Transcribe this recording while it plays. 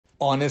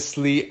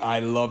Honestly, I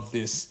love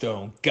this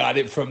stone. Got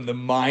it from the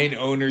mine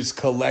owner's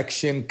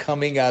collection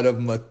coming out of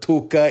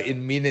Matuca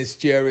in Minas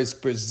Gerais,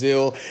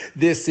 Brazil.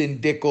 This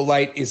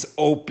indicolite is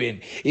open.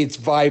 It's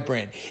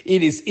vibrant.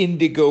 It is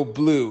indigo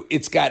blue.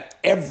 It's got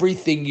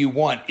everything you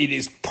want. It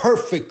is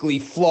perfectly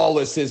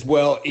flawless as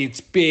well.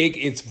 It's big,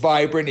 it's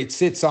vibrant, it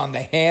sits on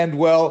the hand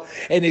well,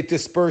 and it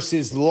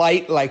disperses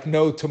light like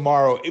no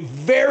tomorrow.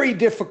 Very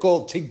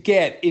difficult to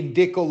get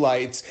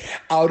indicolites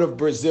out of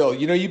Brazil.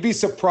 You know, you'd be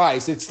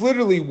surprised. It's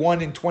literally 1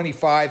 in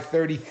 25,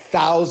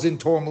 30,000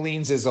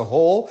 tourmalines as a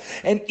whole.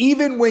 And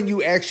even when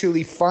you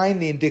actually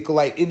find the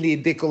indicolite in the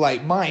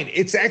indicolite mine,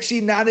 it's actually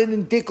not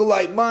an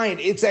indicolite mine.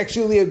 It's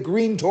actually a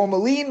green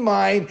tourmaline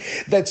mine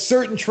that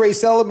certain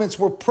trace elements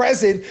were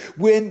present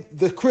when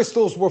the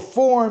crystals were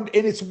formed.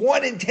 And it's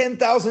 1 in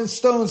 10,000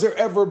 stones are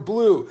ever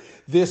blue.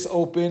 This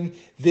open,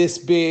 this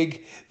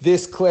big,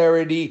 this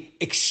clarity,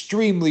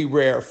 extremely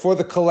rare for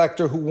the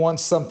collector who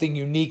wants something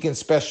unique and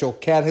special.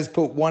 Kat has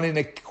put 1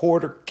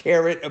 1/4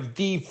 carat of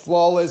D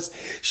flawless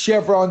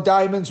chevron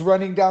diamonds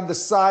running down the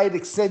side,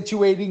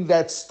 accentuating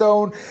that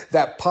stone,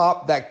 that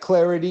pop, that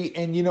clarity.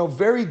 And, you know,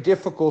 very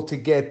difficult to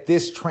get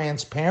this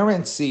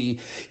transparency,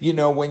 you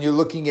know, when you're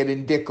looking at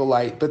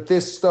indicolite. But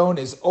this stone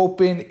is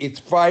open, it's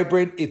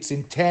vibrant, it's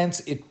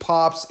intense, it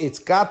pops, it's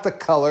got the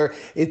color,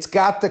 it's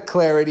got the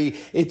clarity,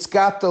 it's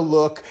got the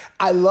look.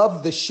 I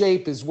love the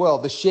shape as well.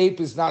 The shape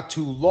is not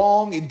too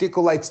long.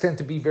 Indicolites tend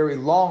to be very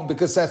long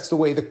because that's the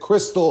way the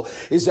crystal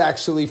is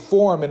actually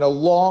formed, in a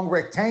long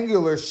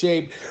rectangular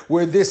shape,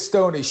 where this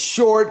stone is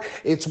short,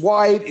 it's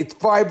wide, it's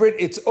vibrant,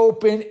 it's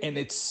open, and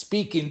it's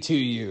speaking to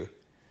you.